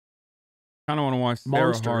I don't want to watch Sarah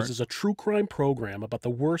Monsters Hart. is a true crime program about the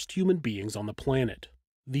worst human beings on the planet.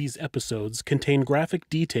 These episodes contain graphic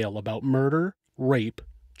detail about murder, rape,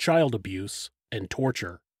 child abuse, and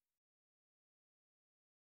torture.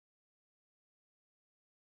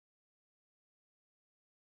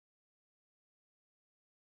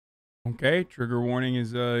 Okay, trigger warning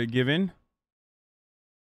is given.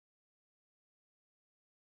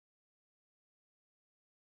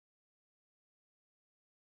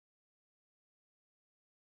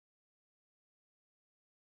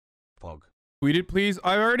 Plug. Tweet it, please.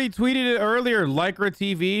 I already tweeted it earlier. Lycra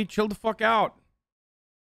TV, chill the fuck out.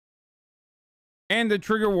 And the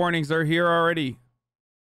trigger warnings are here already.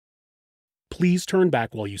 Please turn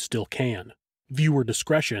back while you still can. Viewer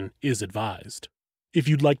discretion is advised. If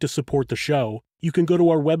you'd like to support the show, you can go to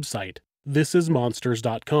our website,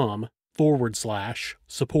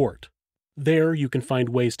 thisismonsters.com/support. There you can find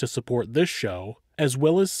ways to support this show, as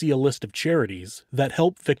well as see a list of charities that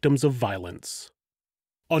help victims of violence.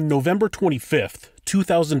 On November 25th,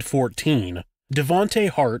 2014, Devonte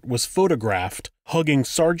Hart was photographed hugging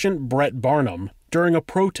Sergeant Brett Barnum during a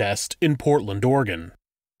protest in Portland, Oregon.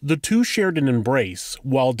 The two shared an embrace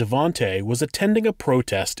while Devonte was attending a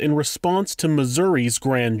protest in response to Missouri's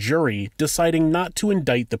grand jury deciding not to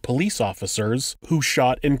indict the police officers who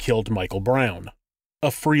shot and killed Michael Brown. A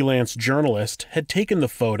freelance journalist had taken the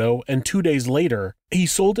photo, and 2 days later, he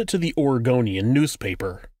sold it to the Oregonian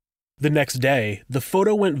newspaper. The next day, the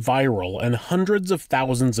photo went viral and hundreds of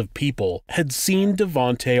thousands of people had seen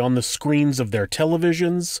Devonte on the screens of their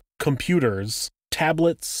televisions, computers,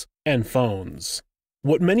 tablets, and phones.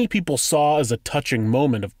 What many people saw as a touching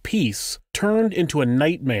moment of peace turned into a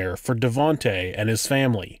nightmare for Devonte and his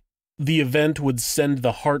family. The event would send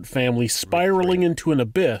the Hart family spiraling into an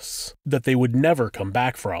abyss that they would never come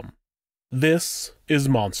back from. This is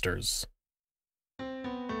Monsters.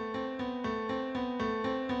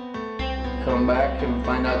 Come back and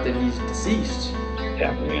find out that he's deceased.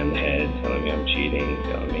 Tapping me on the head, telling me I'm cheating,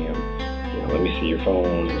 telling me let me see your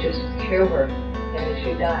phone. Just kill her, and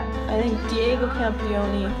she died. I think Diego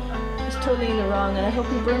Campione is totally in the wrong, and I hope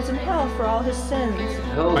he burns in hell for all his sins.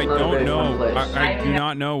 Hell's I not a don't very fun know. place. I do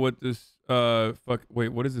not know what this, wait,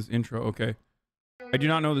 what is this intro? Okay. I do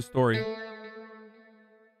not know the story.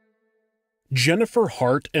 Jennifer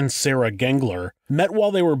Hart and Sarah Gengler met while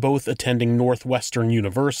they were both attending Northwestern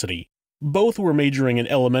University. Both were majoring in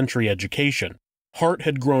elementary education. Hart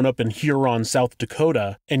had grown up in Huron, South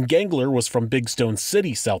Dakota, and Gengler was from Big Stone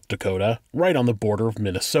City, South Dakota, right on the border of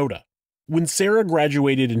Minnesota. When Sarah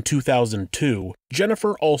graduated in 2002,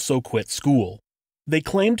 Jennifer also quit school. They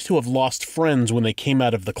claimed to have lost friends when they came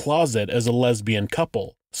out of the closet as a lesbian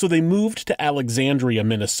couple, so they moved to Alexandria,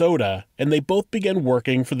 Minnesota, and they both began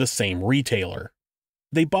working for the same retailer.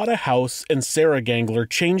 They bought a house, and Sarah Gengler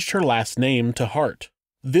changed her last name to Hart.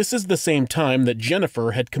 This is the same time that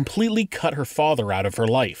Jennifer had completely cut her father out of her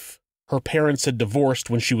life. Her parents had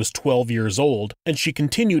divorced when she was 12 years old, and she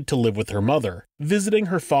continued to live with her mother, visiting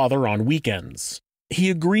her father on weekends.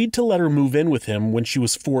 He agreed to let her move in with him when she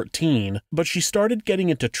was 14, but she started getting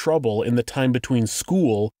into trouble in the time between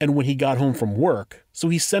school and when he got home from work, so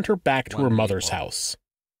he sent her back to her mother's house.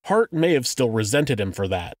 Hart may have still resented him for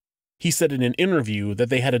that. He said in an interview that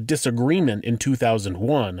they had a disagreement in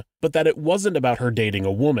 2001, but that it wasn't about her dating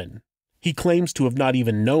a woman. He claims to have not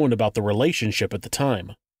even known about the relationship at the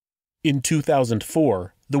time. In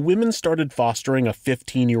 2004, the women started fostering a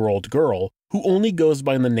 15-year-old girl who only goes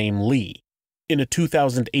by the name Lee. In a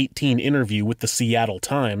 2018 interview with the Seattle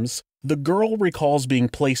Times, the girl recalls being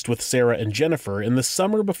placed with Sarah and Jennifer in the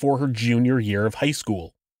summer before her junior year of high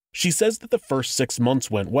school. She says that the first 6 months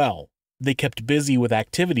went well. They kept busy with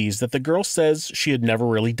activities that the girl says she had never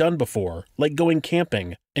really done before, like going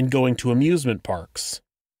camping and going to amusement parks.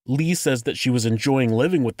 Lee says that she was enjoying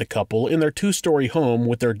living with the couple in their 2-story home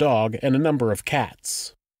with their dog and a number of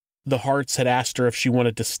cats. The Harts had asked her if she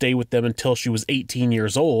wanted to stay with them until she was 18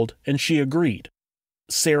 years old, and she agreed.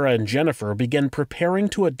 Sarah and Jennifer began preparing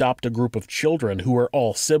to adopt a group of children who are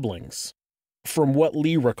all siblings. From what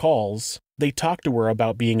Lee recalls, they talked to her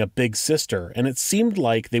about being a big sister, and it seemed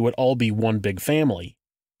like they would all be one big family.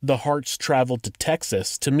 The Harts traveled to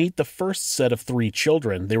Texas to meet the first set of 3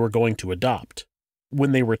 children they were going to adopt.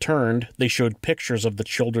 When they returned, they showed pictures of the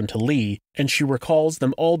children to Lee, and she recalls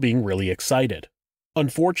them all being really excited.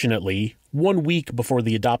 Unfortunately, 1 week before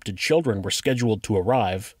the adopted children were scheduled to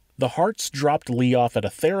arrive, the Harts dropped Lee off at a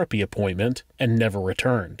therapy appointment and never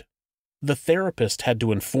returned. The therapist had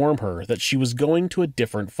to inform her that she was going to a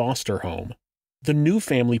different foster home. The new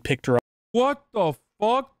family picked her up. What the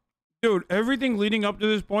fuck? Dude, everything leading up to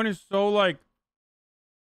this point is so, like,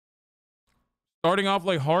 Starting off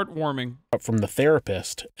like heartwarming. From the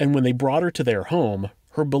therapist, and when they brought her to their home,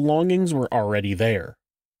 her belongings were already there.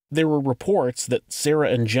 There were reports that Sarah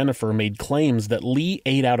and Jennifer made claims that Lee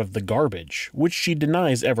ate out of the garbage, which she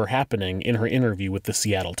denies ever happening in her interview with the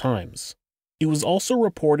Seattle Times. It was also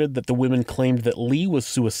reported that the women claimed that Lee was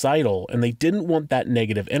suicidal and they didn't want that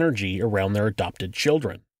negative energy around their adopted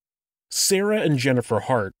children. Sarah and Jennifer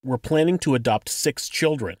Hart were planning to adopt 6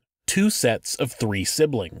 children, 2 sets of 3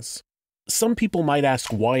 siblings. Some people might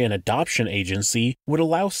ask why an adoption agency would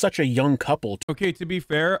allow such a young couple to— Okay, to be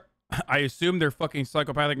fair, I assume they're fucking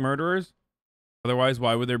psychopathic murderers. Otherwise,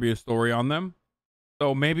 why would there be a story on them?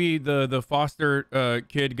 So maybe the foster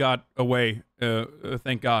kid got away.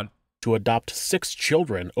 Thank God. To adopt 6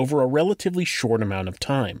 children over a relatively short amount of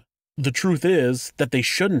time. The truth is that they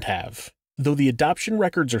shouldn't have. Though the adoption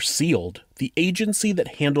records are sealed, the agency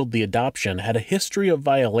that handled the adoption had a history of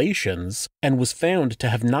violations and was found to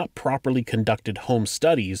have not properly conducted home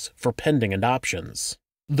studies for pending adoptions.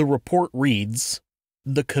 The report reads,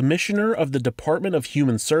 "The Commissioner of the Department of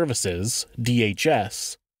Human Services,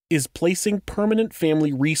 DHS, is placing Permanent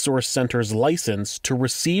Family Resource Center's license to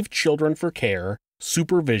receive children for care,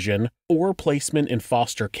 supervision, or placement in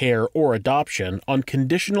foster care or adoption on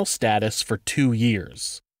conditional status for 2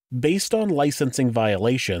 years. Based on licensing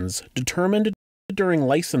violations determined during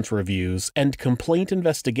license reviews and complaint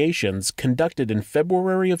investigations conducted in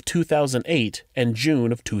February of 2008 and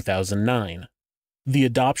June of 2009. The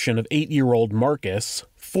adoption of 8-year-old Marcus,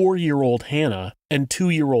 4-year-old Hannah, and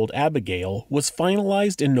 2-year-old Abigail was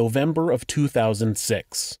finalized in November of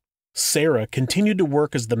 2006. Sarah continued to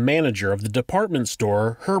work as the manager of the department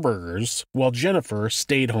store Herberger's, while Jennifer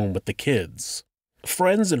stayed home with the kids.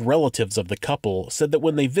 Friends and relatives of the couple said that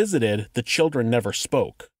when they visited, the children never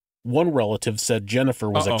spoke. One relative said Jennifer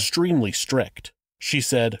was extremely strict. She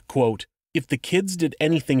said, quote, "If the kids did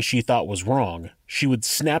anything she thought was wrong, she would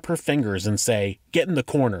snap her fingers and say, 'Get in the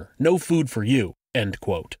corner, no food for you,'" end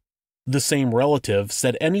quote. The same relative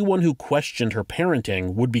said anyone who questioned her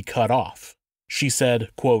parenting would be cut off. She said,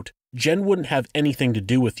 quote, "Jen wouldn't have anything to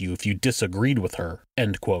do with you if you disagreed with her,"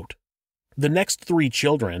 end quote. The next 3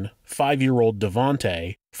 children, 5-year-old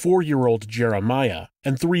Devonte, 4-year-old Jeremiah,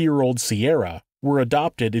 and 3-year-old Sierra, were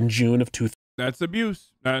adopted in June of 2008. That's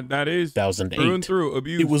abuse. That is through and through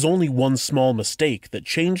abuse. It was only one small mistake that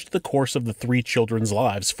changed the course of the 3 children's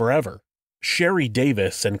lives forever. Sherry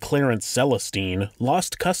Davis and Clarence Celestine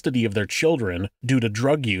lost custody of their children due to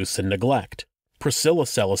drug use and neglect. Priscilla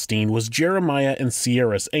Celestine was Jeremiah and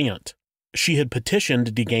Sierra's aunt. She had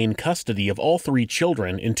petitioned to gain custody of all 3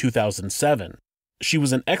 children in 2007. She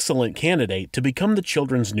was an excellent candidate to become the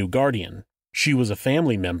children's new guardian. She was a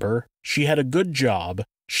family member, she had a good job,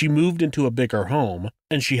 she moved into a bigger home,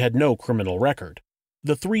 and she had no criminal record.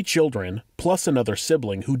 The 3 children, plus another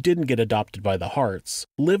sibling who didn't get adopted by the Harts,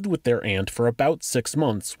 lived with their aunt for about 6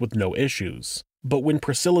 months with no issues. But when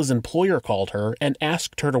Priscilla's employer called her and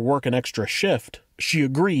asked her to work an extra shift, she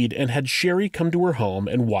agreed and had Sherry come to her home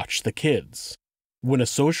and watch the kids. When a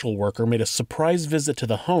social worker made a surprise visit to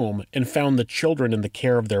the home and found the children in the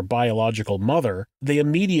care of their biological mother, they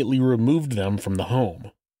immediately removed them from the home.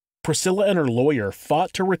 Priscilla and her lawyer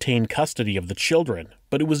fought to retain custody of the children,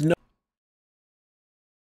 but it was no—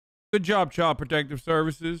 Good job, Child Protective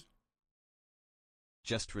Services.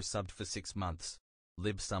 Just resubbed for 6 months.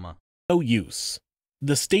 Lib summer. no use.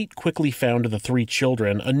 The state quickly found the 3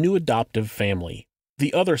 children a new adoptive family.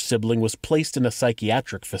 The other sibling was placed in a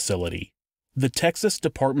psychiatric facility. The Texas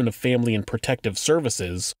Department of Family and Protective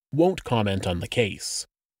Services won't comment on the case.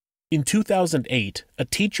 In 2008, a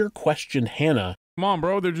teacher questioned Hannah— Come on,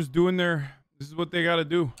 bro, they're just doing this is what they gotta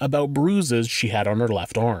do. —about bruises she had on her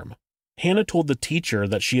left arm. Hannah told the teacher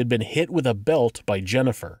that she had been hit with a belt by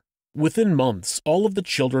Jennifer. Within months, all of the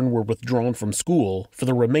children were withdrawn from school for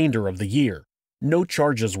the remainder of the year. No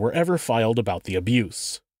charges were ever filed about the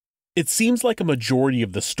abuse. It seems like a majority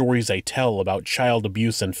of the stories I tell about child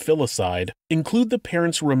abuse and filicide include the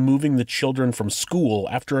parents removing the children from school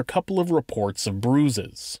after a couple of reports of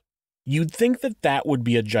bruises. You'd think that that would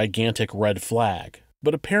be a gigantic red flag,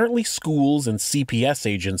 but apparently schools and CPS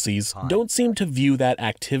agencies don't seem to view that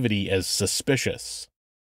activity as suspicious.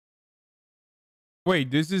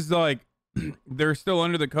 Wait, this is like they're still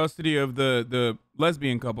under the custody of the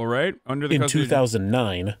lesbian couple, right? In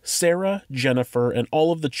 2009, Sarah, Jennifer, and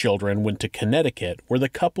all of the children went to Connecticut, where the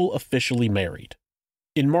couple officially married.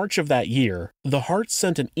 In March of that year, the Harts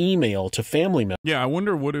sent an email to family members. Yeah, I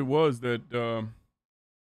wonder what it was that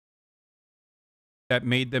that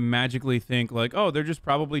made them magically think like, oh, they're just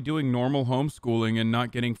probably doing normal homeschooling and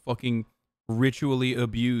not getting fucking ritually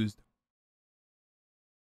abused.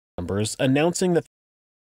 Announcing that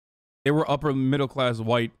They were upper middle class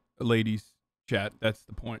white ladies, chat. That's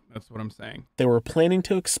the point. That's what I'm saying. They were planning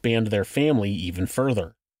to expand their family even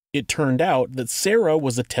further. It turned out that Sarah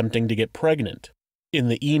was attempting to get pregnant. In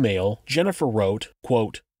the email, Jennifer wrote,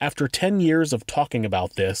 quote, "After 10 years of talking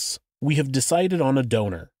about this, we have decided on a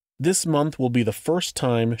donor. This month will be the first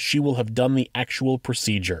time she will have done the actual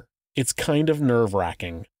procedure. It's kind of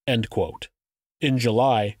nerve-wracking." End quote. In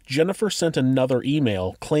July, Jennifer sent another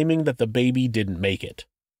email claiming that the baby didn't make it.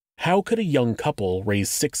 How could a young couple raise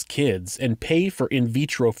 6 kids and pay for in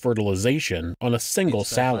vitro fertilization on a single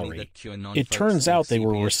salary? It turns out they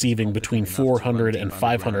were receiving between $400 and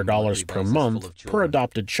 $500 per month per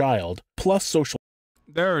adopted child, plus social.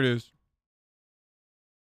 There it is.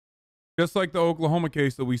 Just like the Oklahoma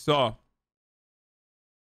case that we saw.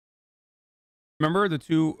 Remember the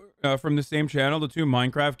two from the same channel, the 2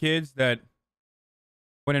 Minecraft kids that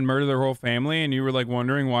went and murdered their whole family, and you were like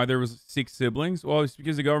wondering why there was 6 siblings? Well, it's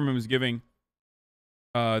because the government was giving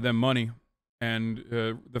them money, and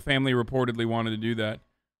the family reportedly wanted to do that.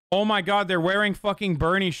 Oh my God, they're wearing fucking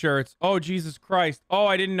Bernie shirts. Oh, Jesus Christ. Oh,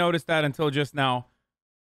 I didn't notice that until just now.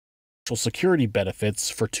 Social security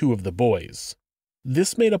benefits for 2 of the boys.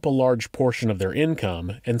 This made up a large portion of their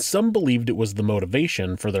income, and some believed it was the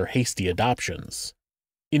motivation for their hasty adoptions.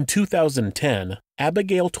 In 2010,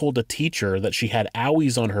 Abigail told a teacher that she had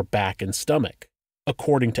owies on her back and stomach.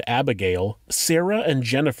 According to Abigail, Sarah and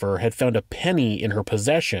Jennifer had found a penny in her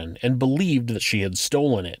possession and believed that she had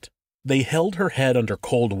stolen it. They held her head under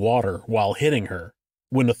cold water while hitting her.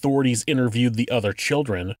 When authorities interviewed the other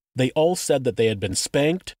children, they all said that they had been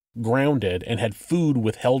spanked, grounded, and had food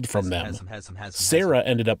withheld from them. Sarah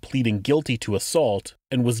ended up pleading guilty to assault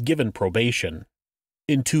and was given probation.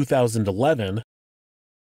 In 2011,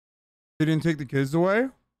 they didn't take the kids away?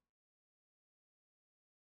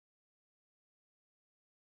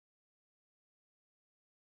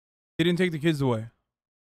 They didn't take the kids away.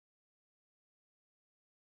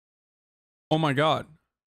 Oh my God.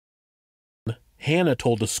 Hannah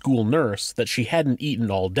told a school nurse that she hadn't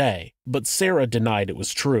eaten all day, but Sarah denied it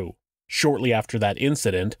was true. Shortly after that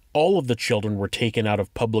incident, all of the children were taken out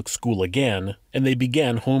of public school again, and they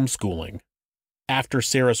began homeschooling. After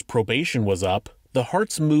Sarah's probation was up, the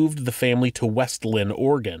Harts moved the family to West Lynn,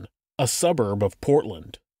 Oregon, a suburb of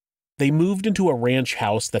Portland. They moved into a ranch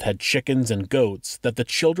house that had chickens and goats that the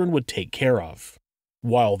children would take care of.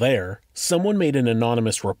 While there, someone made an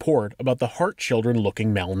anonymous report about the Hart children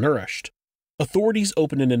looking malnourished. Authorities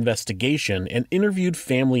opened an investigation and interviewed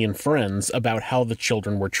family and friends about how the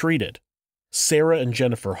children were treated. Sarah and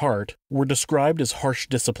Jennifer Hart were described as harsh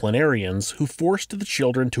disciplinarians who forced the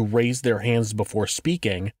children to raise their hands before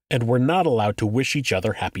speaking and were not allowed to wish each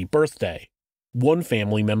other happy birthday. One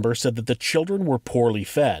family member said that the children were poorly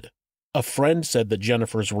fed. A friend said that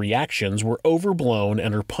Jennifer's reactions were overblown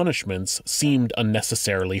and her punishments seemed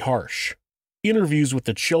unnecessarily harsh. Interviews with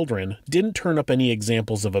the children didn't turn up any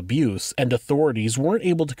examples of abuse, and authorities weren't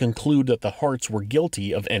able to conclude that the Harts were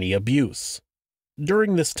guilty of any abuse.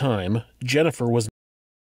 During this time, Jennifer was...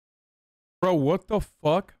 Bro, what the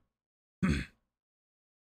fuck?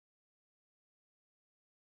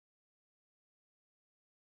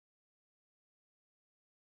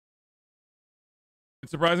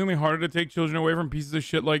 It's surprisingly harder to take children away from pieces of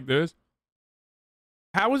shit like this.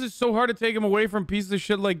 How is it so hard to take them away from pieces of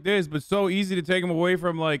shit like this, but so easy to take them away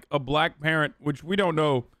from, like, a black parent, which we don't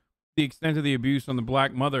know the extent of the abuse on the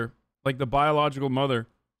black mother, like the biological mother.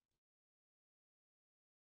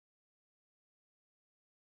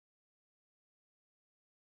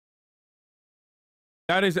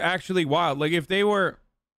 That is actually wild. Like, if they were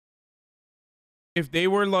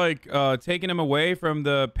like taking him away from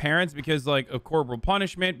the parents because like of corporal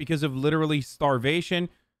punishment, because of literally starvation,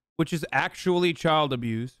 which is actually child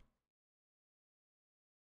abuse,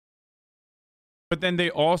 but then they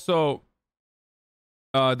also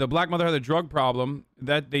the black mother had a drug problem,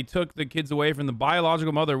 that they took the kids away from the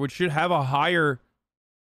biological mother, which should have a higher,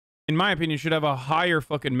 in my opinion, should have a higher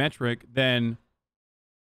fucking metric than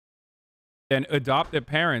adopted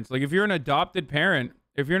parents. Like, if you're an adopted parent,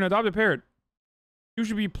 you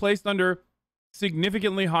should be placed under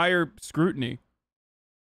significantly higher scrutiny.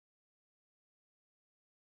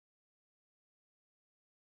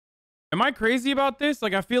 Am I crazy about this?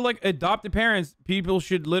 Like, I feel like adopted parents, people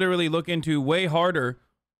should literally look into way harder,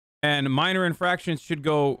 and minor infractions should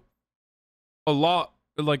go a lot,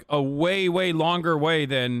 like a way longer way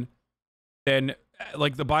than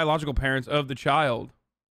like the biological parents of the child.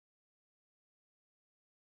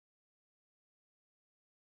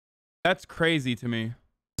 That's crazy to me.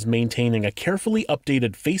 Maintaining a carefully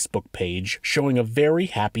updated Facebook page showing a very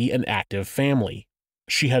happy and active family.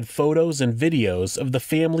 She had photos and videos of the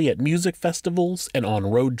family at music festivals and on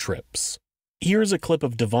road trips. Here's a clip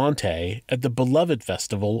of Devontae at the Beloved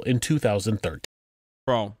Festival in 2013.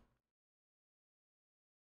 Bro.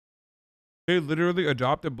 They literally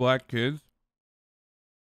adopted black kids.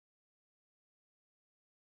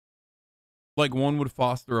 Like one would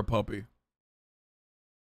foster a puppy.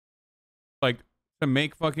 Like, to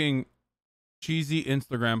make fucking cheesy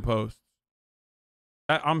Instagram posts.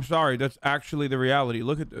 I'm sorry, that's actually the reality.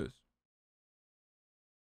 Look at this.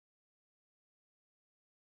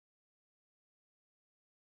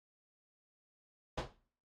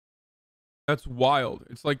 That's wild.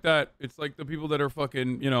 It's like that. It's like the people that are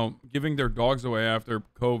fucking, you know, giving their dogs away after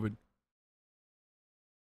COVID.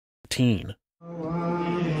 Teen.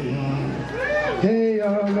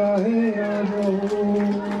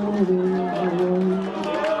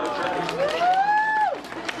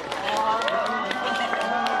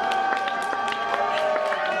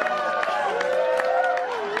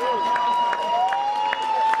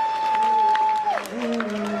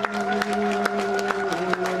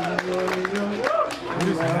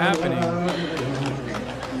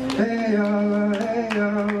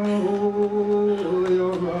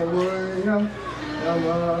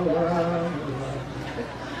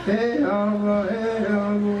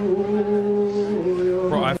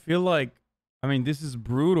 Bro, I feel like, I mean, this is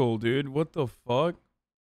brutal, dude. What the fuck?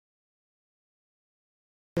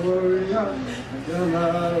 Like,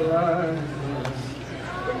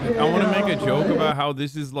 I want to make a joke about how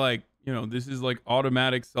this is like, you know, this is like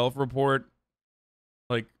automatic self-report.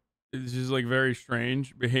 Like, it's just like very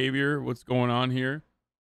strange behavior. What's going on here?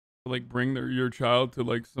 Like, bring your child to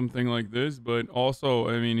like something like this, but also,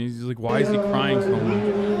 I mean, he's like, why is he crying so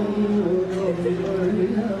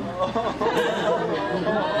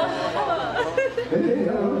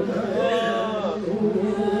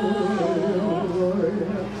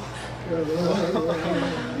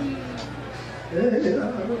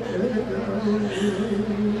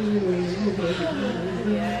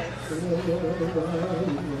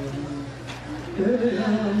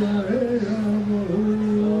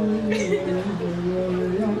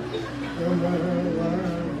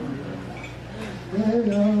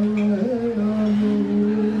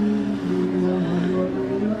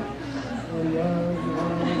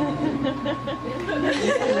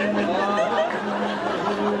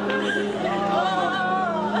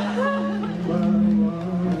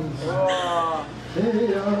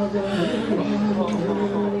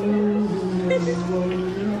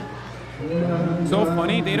So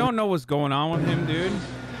funny, they don't know what's going on with him, dude.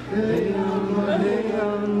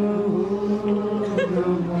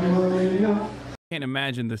 Can't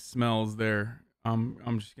imagine the smells there.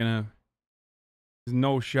 I'm just gonna. There's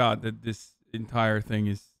no shot that this entire thing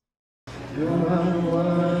is.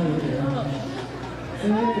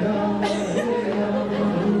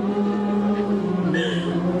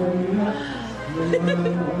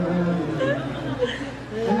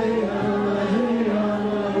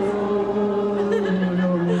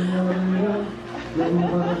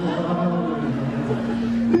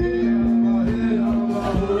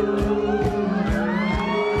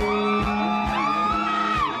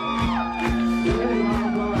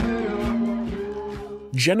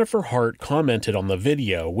 Jennifer Hart commented on the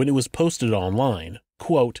video when it was posted online,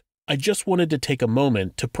 quote, "I just wanted to take a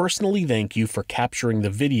moment to personally thank you for capturing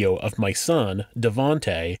the video of my son,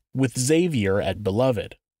 Devontae, with Xavier at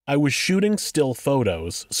Beloved. I was shooting still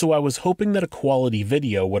photos, so I was hoping that a quality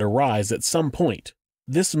video would arise at some point.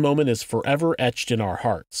 This moment is forever etched in our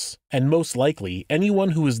hearts, and most likely anyone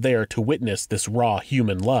who is there to witness this raw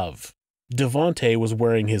human love. Devontae was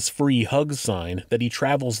wearing his free hugs sign that he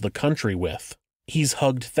travels the country with. He's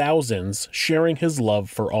hugged thousands, sharing his love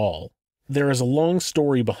for all. There is a long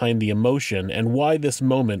story behind the emotion and why this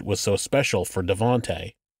moment was so special for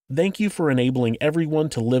Devontae. Thank you for enabling everyone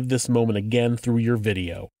to live this moment again through your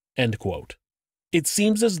video." End quote. It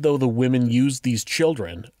seems as though the women used these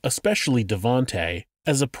children, especially Devontae,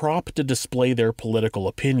 as a prop to display their political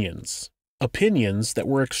opinions. Opinions that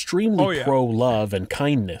were extremely pro-love and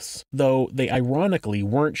kindness, though they ironically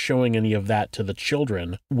weren't showing any of that to the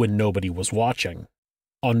children when nobody was watching.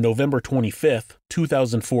 On November 25,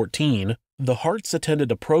 2014, the Harts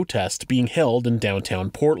attended a protest being held in downtown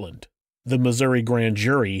Portland. The Missouri grand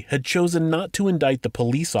jury had chosen not to indict the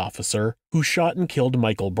police officer who shot and killed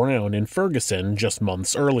Michael Brown in Ferguson just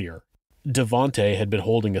months earlier. Devontae had been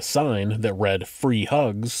holding a sign that read "Free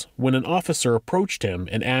Hugs" when an officer approached him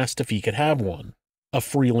and asked if he could have one. A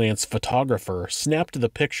freelance photographer snapped the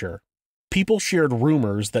picture. People shared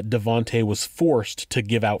rumors that Devontae was forced to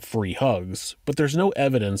give out free hugs, but there's no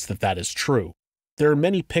evidence that that is true. There are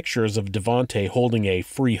many pictures of Devontae holding a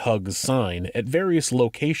free hugs sign at various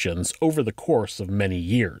locations over the course of many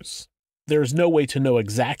years. There's no way to know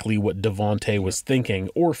exactly what Devontae was thinking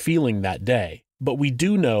or feeling that day, but we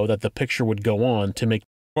do know that the picture would go on to make—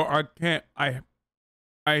 Well, I can't. I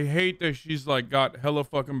hate that she's like got hella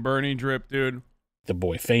fucking Bernie drip, dude. —the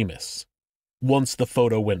boy famous. Once the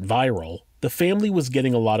photo went viral, the family was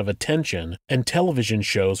getting a lot of attention, and television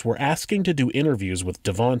shows were asking to do interviews with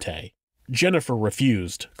Devontae. Jennifer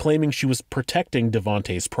refused, claiming she was protecting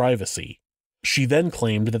Devontae's privacy. She then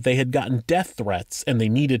claimed that they had gotten death threats and they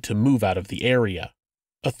needed to move out of the area.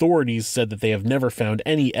 Authorities said that they have never found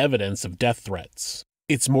any evidence of death threats.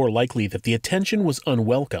 It's more likely that the attention was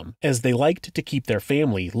unwelcome, as they liked to keep their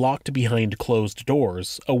family locked behind closed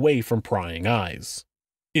doors, away from prying eyes.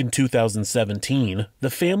 In 2017, the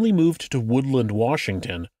family moved to Woodland,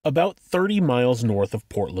 Washington, about 30 miles north of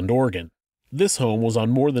Portland, Oregon. This home was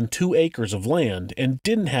on more than 2 acres of land and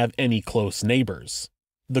didn't have any close neighbors.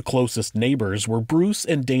 The closest neighbors were Bruce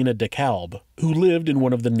and Dana DeKalb, who lived in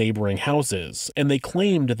one of the neighboring houses, and they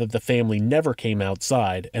claimed that the family never came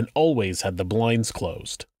outside and always had the blinds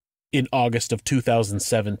closed. In August of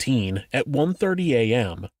 2017, at 1:30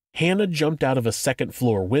 a.m., Hannah jumped out of a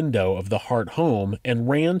second-floor window of the Hart home and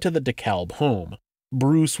ran to the DeKalb home.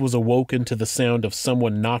 Bruce was awoken to the sound of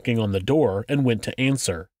someone knocking on the door and went to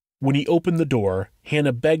answer. When he opened the door,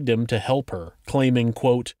 Hannah begged him to help her, claiming,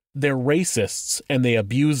 quote, "They're racists and they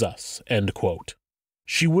abuse us," end quote.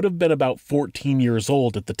 She would have been about 14 years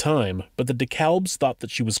old at the time, but the DeKalbs thought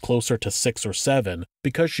that she was closer to 6 or 7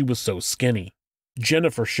 because she was so skinny.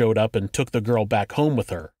 Jennifer showed up and took the girl back home with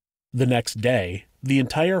her. The next day, the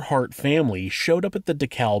entire Hart family showed up at the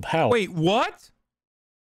DeKalb house. Wait, what?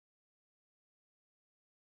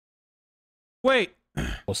 Wait.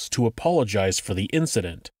 To apologize for the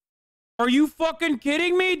incident. Are you fucking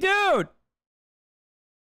kidding me, dude?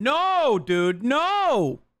 No, dude,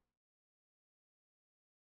 no.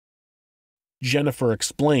 Jennifer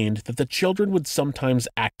explained that the children would sometimes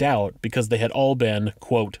act out because they had all been,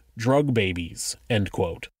 quote, drug babies, end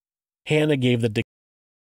quote. Hannah gave the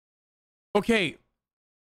Okay.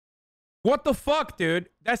 What the fuck, dude?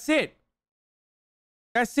 That's it.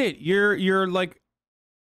 That's it. You're like,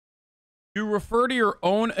 you refer to your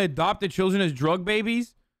own adopted children as drug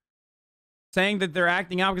babies, saying that they're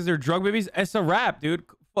acting out because they're drug babies. It's a wrap, dude.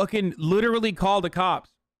 Fucking literally call the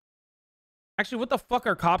cops. Actually, what the fuck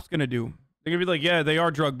are cops gonna do? They're gonna be like, yeah, they are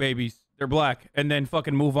drug babies. They're black. And then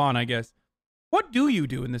fucking move on, I guess. What do you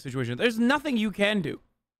do in this situation? There's nothing you can do.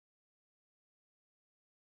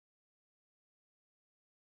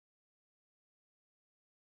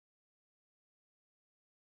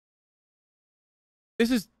 This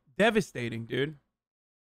is devastating, dude.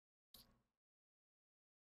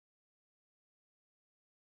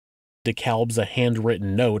 DeKalb's a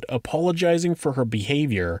handwritten note apologizing for her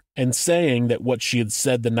behavior and saying that what she had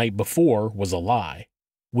said the night before was a lie.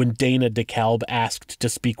 When Dana DeKalb asked to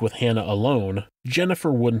speak with Hannah alone,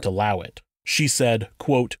 Jennifer wouldn't allow it. She said,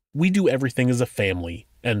 quote, "We do everything as a family,"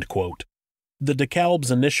 end quote. The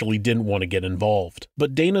DeKalbs initially didn't want to get involved,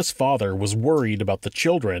 but Dana's father was worried about the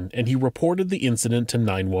children and he reported the incident to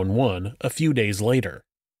 911 a few days later.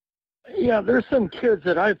 Yeah, there's some kids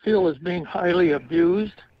that I feel is being highly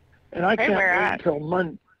abused, and I can't wait until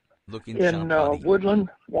Monday in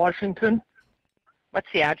Woodland, Washington.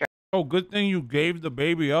 What's the address? Oh, good thing you gave the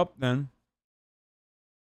baby up then.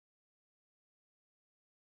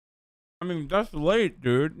 I mean, that's late,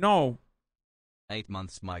 dude. No. 8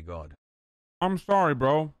 months, my God. I'm sorry,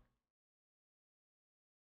 bro.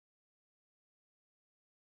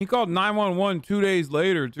 He called 911 2 days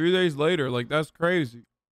later, 3 days later. Like, that's crazy.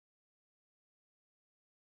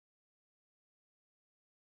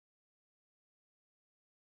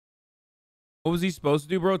 What was he supposed to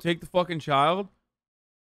do, bro? Take the fucking child?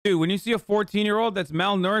 Dude, when you see a 14-year-old that's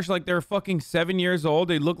malnourished like they're fucking 7 years old,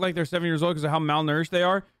 they look like they're 7 years old because of how malnourished they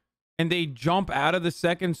are, and they jump out of the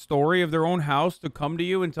second story of their own house to come to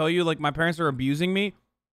you and tell you, like, my parents are abusing me,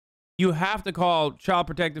 you have to call Child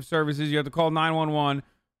Protective Services. You have to call 911.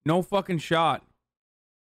 No fucking shot.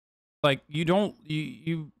 Like, you don't,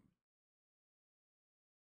 you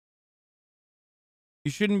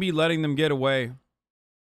shouldn't be letting them get away.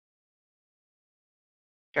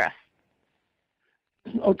 Address.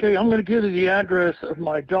 Okay, I'm going to give you the address of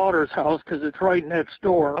my daughter's house because it's right next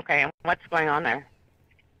door. Okay, and what's going on there?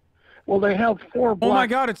 Well, they have 4 black Oh my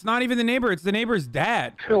God, it's not even the neighbor. It's the neighbor's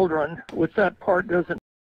dad. children, which that part doesn't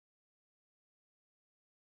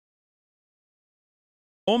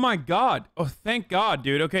Oh my God. Oh, thank God,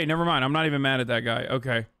 dude. Okay, never mind. I'm not even mad at that guy.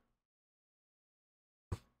 Okay.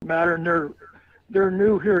 matter, and they're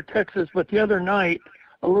new here in Texas, but the other night,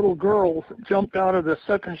 a little girl jumped out of the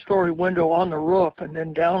second-story window on the roof and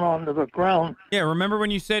then down onto the ground. Yeah, remember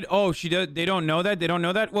when you said, "Oh, they don't know that. They don't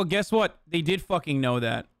know that." Well, guess what? They did fucking know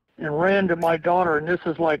that. And ran to my daughter, and this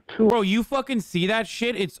is like 2. Bro, you fucking see that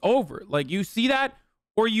shit? It's over. Like, you see that,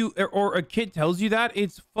 or a kid tells you that,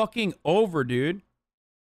 it's fucking over, dude.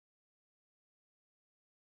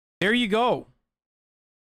 There you go.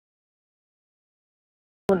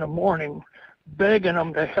 In the morning, begging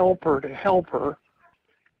them to help her.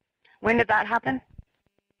 When did that happen?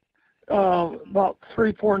 About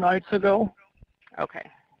 3-4 nights ago. Okay.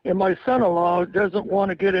 And my son-in-law doesn't want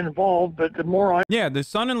to get involved, but the more I... Yeah, the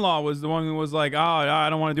son-in-law was the one who was like, "Oh, I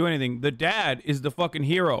don't want to do anything." The dad is the fucking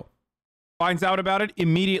hero. Finds out about it,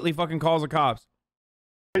 immediately fucking calls the cops.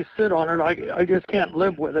 I sit on it. I just can't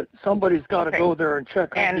live with it. Somebody's got to go there and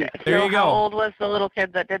check on And these kids. There you go. how old was the little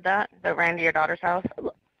kid that did that ran to your daughter's house?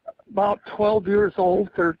 About 12 years old,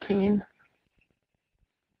 13.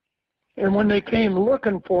 And when they came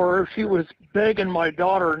looking for her, she was begging my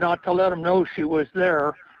daughter not to let them know she was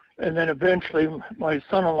there. And then eventually my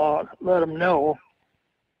son-in-law let him know.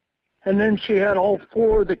 And then she had all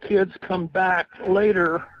 4 of the kids come back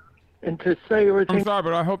later and to say everything. I'm sorry,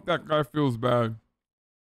 but I hope that guy feels bad.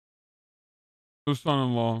 The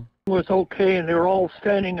son-in-law was okay, and they were all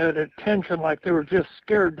standing at attention like they were just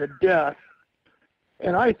scared to death.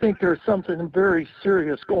 And I think there's something very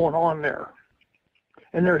serious going on there.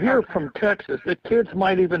 And they're here from Texas. The kids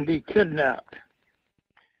might even be kidnapped.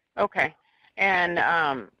 Okay. And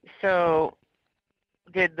so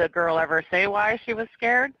did the girl ever say why she was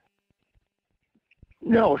scared?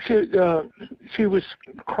 No, she was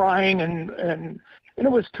crying, and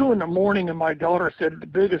it was 2 in the morning, and my daughter said the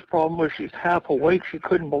biggest problem was she's half awake. She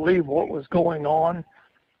couldn't believe what was going on.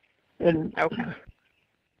 And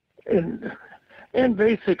and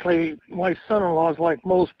basically, my son-in-law is like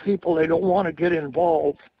most people. They don't want to get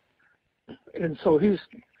involved. And so he's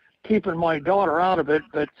keeping my daughter out of it.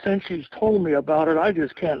 But since she's told me about it, I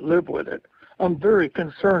just can't live with it. I'm very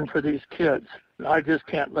concerned for these kids. I just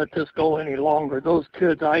can't let this go any longer. Those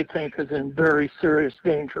kids, I think, is in very serious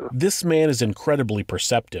danger. This man is incredibly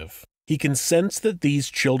perceptive. He can sense that these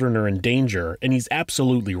children are in danger, and he's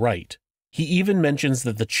absolutely right. He even mentions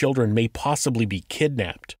that the children may possibly be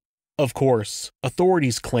kidnapped. Of course,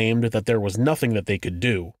 authorities claimed that there was nothing that they could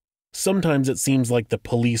do. Sometimes it seems like the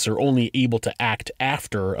police are only able to act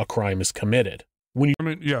after a crime is committed. I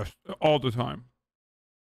mean, yes, all the time.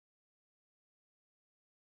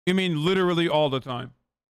 You mean literally all the time?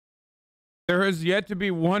 There has yet to be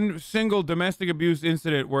one single domestic abuse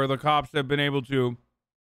incident where the cops have been able to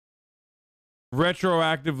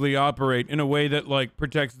retroactively operate in a way that, like,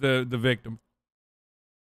 protects the victim.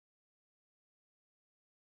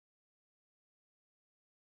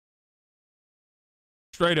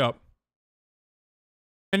 Straight up.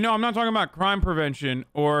 And no, I'm not talking about crime prevention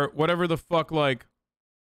or whatever the fuck, like,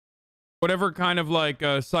 whatever kind of, like,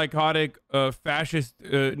 psychotic, fascist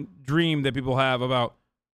dream that people have about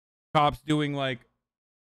cops doing, like,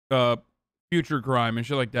 future crime and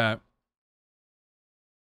shit like that.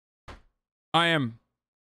 I am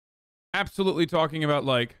absolutely talking about,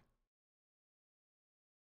 like,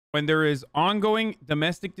 when there is ongoing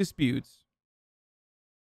domestic disputes,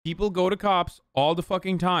 people go to cops all the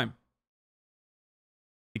fucking time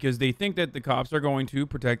because they think that the cops are going to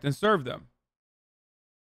protect and serve them.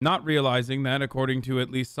 Not realizing that, according to at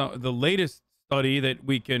least the latest study that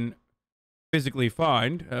we can physically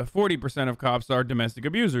find, 40% of cops are domestic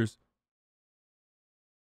abusers.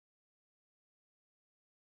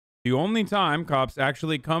 The only time cops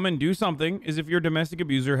actually come and do something is if your domestic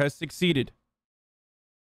abuser has succeeded.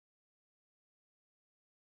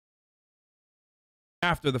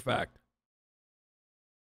 After the fact.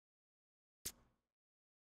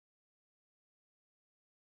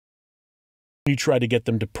 You try to get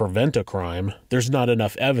them to prevent a crime, there's not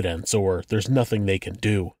enough evidence or there's nothing they can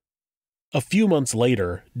do. A few months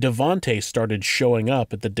later, Devontae started showing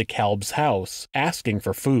up at the DeKalb's house, asking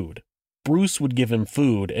for food. Bruce would give him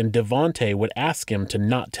food and Devontae would ask him to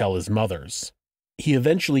not tell his mothers. He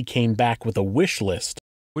eventually came back with a wish list.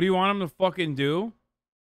 What do you want him to fucking do?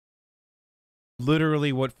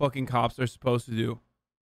 Literally what fucking cops are supposed to do.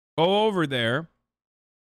 Go over there,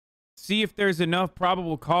 see if there's enough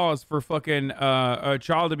probable cause for fucking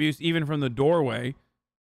child abuse even from the doorway,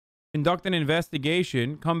 conduct an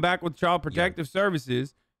investigation, come back with Child Protective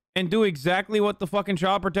Services, and do exactly what the fucking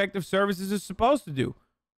Child Protective Services is supposed to do.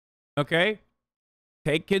 Okay?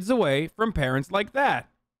 Take kids away from parents like that.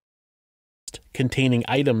 Containing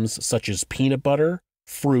items such as peanut butter,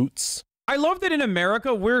 fruits. I love that in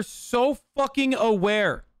America, we're so fucking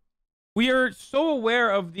aware We are so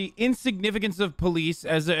aware of the insignificance of police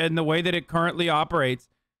and the way that it currently operates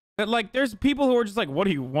that, like, there's people who are just like, what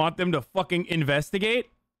do you want them to fucking investigate?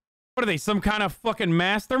 What are they, some kind of fucking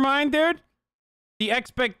mastermind, dude? The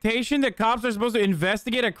expectation that cops are supposed to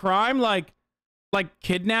investigate a crime like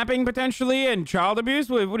kidnapping potentially and child abuse?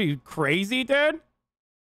 What are you, crazy, dude?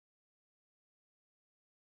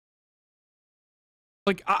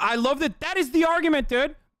 Like, I love that. That is the argument,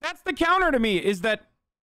 dude. That's the counter to me, is that,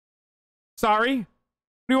 sorry, what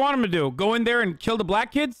do you want them to do? Go in there and kill the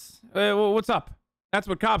black kids? What's up? That's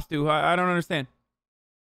what cops do. I don't understand.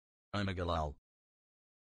 I'm a galal.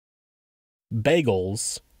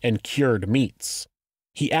 Bagels and cured meats.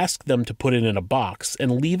 He asked them to put it in a box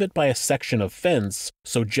and leave it by a section of fence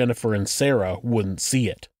so Jennifer and Sarah wouldn't see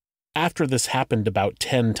it. After this happened about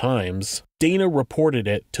 10 times, Dana reported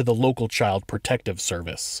it to the local Child Protective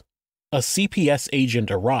Service. A CPS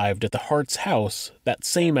agent arrived at the Hart's house that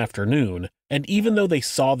same afternoon, and even though they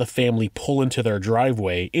saw the family pull into their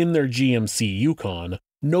driveway in their GMC Yukon,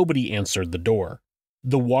 nobody answered the door.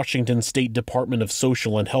 The Washington State Department of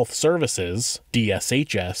Social and Health Services,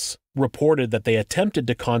 DSHS, reported that they attempted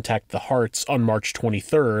to contact the Harts on March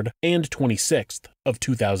 23rd and 26th of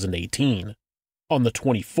 2018. On the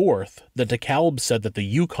 24th, the DeKalb said that the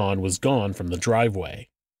Yukon was gone from the driveway.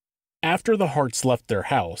 After the Harts left their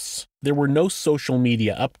house, there were no social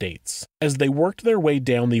media updates, as they worked their way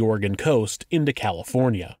down the Oregon coast into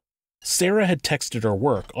California. Sarah had texted her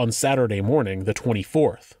work on Saturday morning, the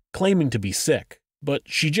 24th, claiming to be sick, but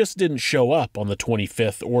she just didn't show up on the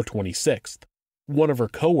 25th or 26th. One of her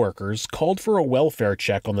coworkers called for a welfare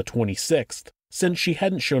check on the 26th, since she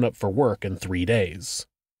hadn't shown up for work in 3 days.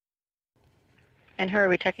 And who are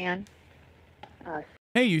we checking on?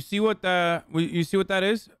 Hey, you see what that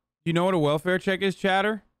is? You know what a welfare check is,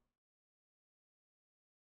 chatter?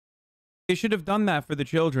 They should have done that for the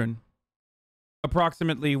children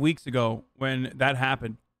approximately weeks ago when that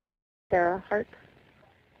happened. Sarah Hart.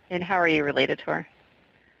 And how are you related to her?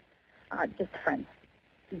 Just a friend.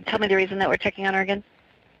 Tell me the reason that we're checking on her again.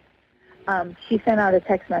 She sent out a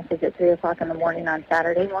text message at 3 o'clock in the morning on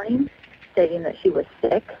Saturday morning stating that she was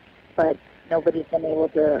sick, but nobody's been able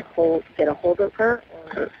to get a hold of her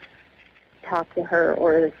or talk to her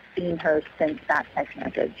or seen her since that text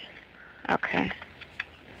message. Okay.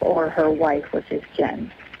 Or her wife, which is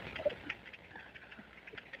Jen.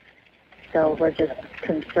 So we're just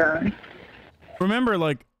concerned. Remember,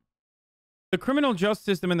 like, the criminal justice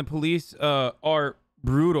system and the police are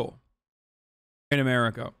brutal in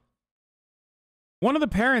America. One of the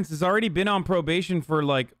parents has already been on probation for,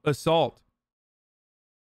 like, assault.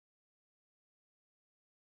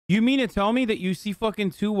 You mean to tell me that you see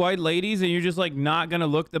fucking two white ladies and you're just, like, not gonna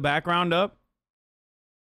look the background up?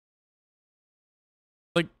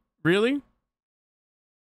 Like, really?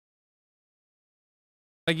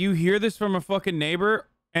 Like, you hear this from a fucking neighbor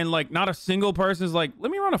and, like, not a single person is like,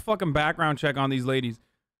 let me run a fucking background check on these ladies.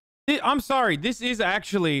 I'm sorry. This is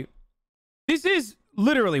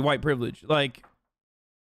literally white privilege. Like,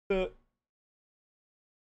 someone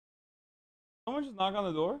just knock on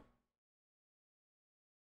the door?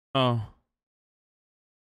 Oh.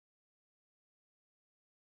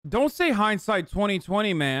 Don't say hindsight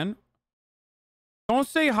 2020, man. Don't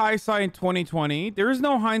say hindsight 2020. There is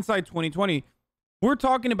no hindsight 2020. We're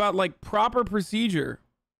talking about, like, proper procedure.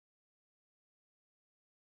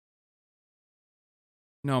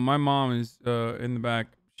 No, my mom is in the back.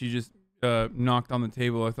 She just knocked on the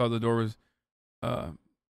table. I thought the door was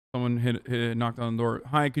someone knocked on the door.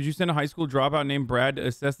 Hi, could you send a high school dropout named Brad to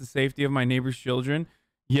assess the safety of my neighbor's children?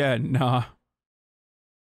 Yeah, nah.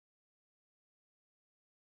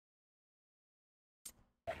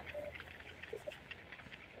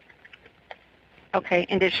 Okay,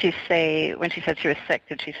 and did she say, when she said she was sick,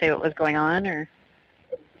 did she say what was going on, or?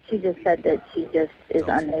 She just said that she just is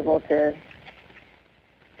unable to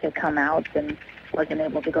come out and wasn't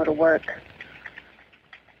able to go to work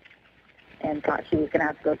and thought she was going to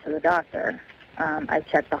have to go to the doctor. I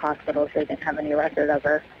checked the hospital, so they didn't have any record of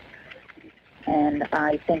her. And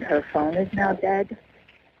I think her phone is now dead.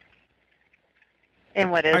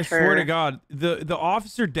 And what is I swear to God, the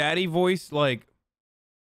officer daddy voice, like,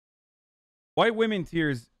 white women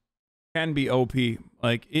tears can be OP.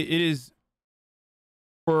 Like, it is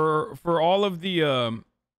for all of the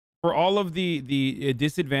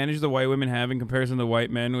disadvantages the white women have in comparison to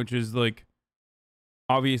white men, which is, like,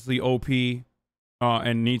 obviously OP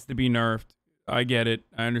and needs to be nerfed. I get it.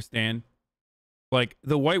 I understand. Like,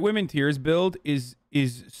 the white women tears build is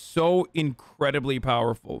so incredibly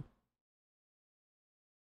powerful.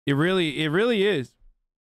 It really is.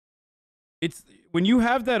 It's when you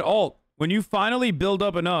have that alt, when you finally build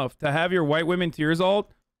up enough to have your white women tears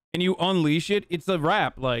alt and you unleash it, it's a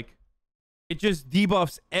wrap. Like, it just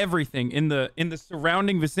debuffs everything in the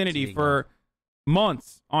surrounding vicinity for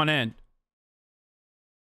months on end.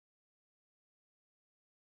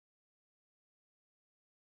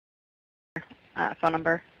 Phone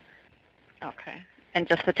number. Okay. And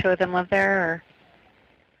just the two of them live there,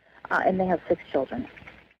 or? And they have 6 children.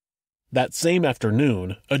 That same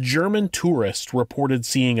afternoon, a German tourist reported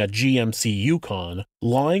seeing a GMC Yukon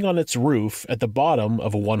lying on its roof at the bottom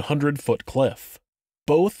of a 100-foot cliff.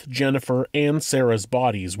 Both Jennifer and Sarah's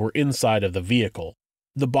bodies were inside of the vehicle.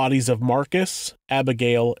 The bodies of Marcus,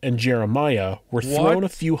 Abigail, and Jeremiah were thrown a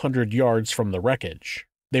few hundred yards from the wreckage.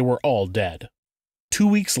 They were all dead. 2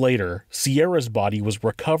 weeks later, Sierra's body was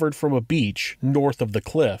recovered from a beach north of the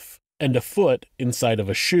cliff, and a foot inside of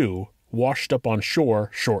a shoe washed up on shore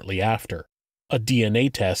shortly after. A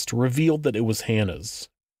DNA test revealed that it was Hannah's.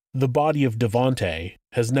 The body of Devontae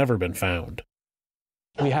has never been found.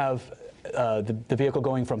 We have the vehicle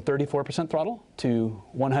going from 34% throttle to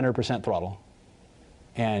 100% throttle,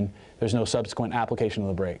 and there's no subsequent application of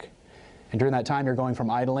the brake. And during that time, you're going from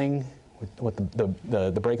idling with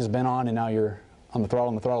the brake has been on, and now you're on the throttle,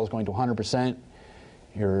 and the throttle is going to 100%.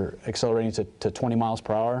 You're accelerating to 20 miles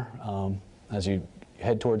per hour as you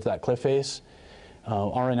head towards that cliff face.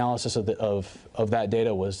 Our analysis of that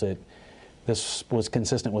data was that this was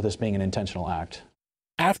consistent with this being an intentional act.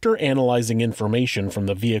 After analyzing information from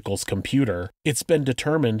the vehicle's computer, it's been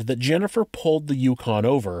determined that Jennifer pulled the Yukon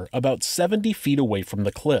over about 70 feet away from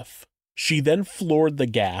the cliff. She then floored the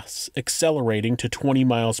gas, accelerating to 20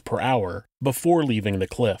 miles per hour before leaving the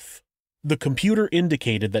cliff. The computer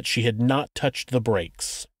indicated that she had not touched the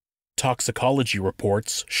brakes. Toxicology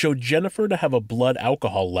reports showed Jennifer to have a blood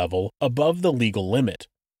alcohol level above the legal limit.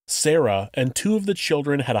 Sarah and 2 of the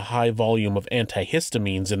children had a high volume of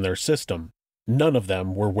antihistamines in their system. None of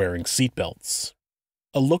them were wearing seatbelts.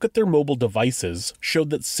 A look at their mobile devices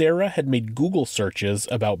showed that Sarah had made Google searches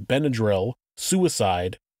about Benadryl,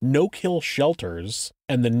 suicide, no-kill shelters,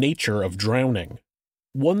 and the nature of drowning.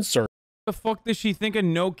 One search. The fuck does she think a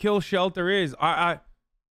no-kill shelter is?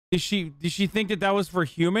 Did she think that was for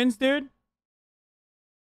humans, dude?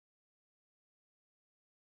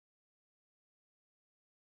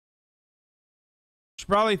 She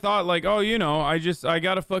probably thought like, oh, you know, I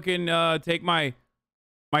gotta fucking take my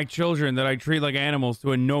children that I treat like animals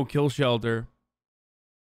to a no-kill shelter.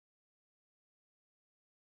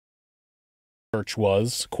 Search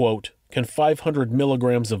was, quote, can 500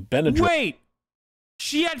 milligrams of Benadryl... Wait!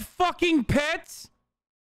 She had fucking pets?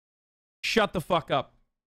 Shut the fuck up.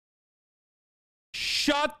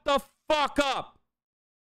 Shut the fuck up.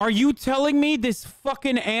 Are you telling me this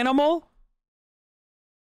fucking animal,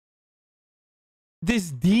 this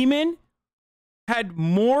demon, had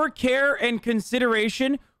more care and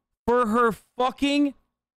consideration for her fucking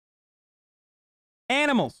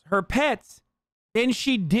animals, her pets, than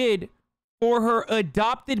she did for her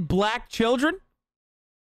adopted black children?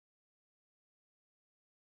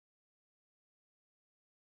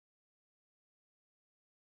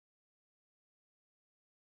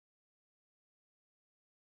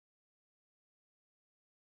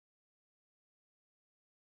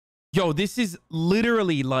 Yo, this is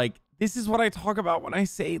literally like, this is what I talk about when I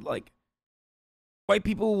say like, white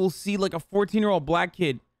people will see like a 14-year-old black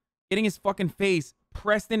kid getting his fucking face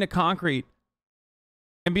pressed into concrete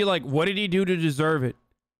and be like, what did he do to deserve it?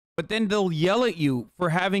 But then they'll yell at you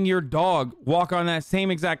for having your dog walk on that same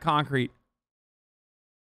exact concrete.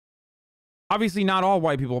 Obviously not all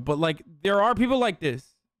white people, but like, there are people like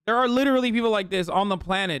this. There are literally people like this on the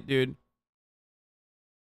planet, dude.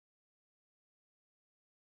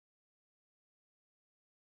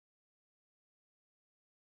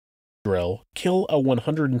 Kill a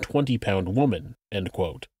 120-pound woman, end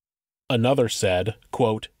quote. Another said,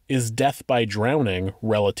 quote, is death by drowning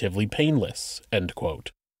relatively painless, end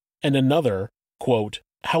quote. And another, quote,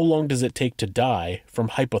 how long does it take to die from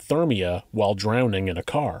hypothermia while drowning in a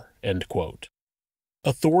car, end quote.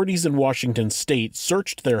 Authorities in Washington state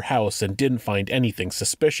searched their house and didn't find anything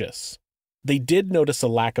suspicious. They did notice a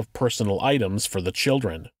lack of personal items for the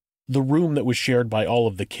children. The room that was shared by all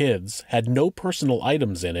of the kids had no personal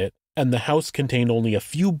items in it, and the house contained only a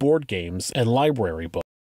few board games and library books.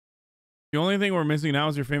 The only thing we're missing now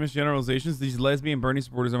is your famous generalizations. These lesbian Bernie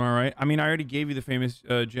supporters, am I right? I mean, I already gave you the famous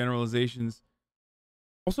generalizations.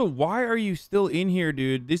 Also, why are you still in here,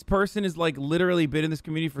 dude? This person is like literally been in this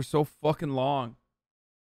community for so fucking long.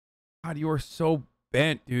 God, you are so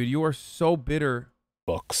bent, dude. You are so bitter.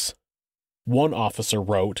 Books. One officer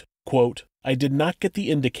wrote, quote, I did not get the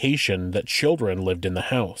indication that children lived in the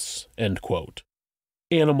house, end quote.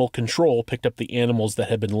 Animal control picked up the animals that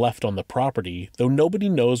had been left on the property, though nobody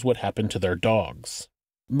knows what happened to their dogs.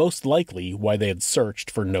 Most likely why they had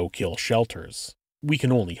searched for no-kill shelters. We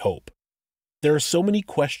can only hope. There are so many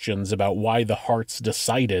questions about why the Harts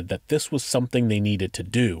decided that this was something they needed to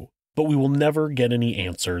do, but we will never get any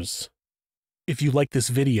answers. If you like this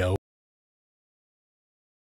video,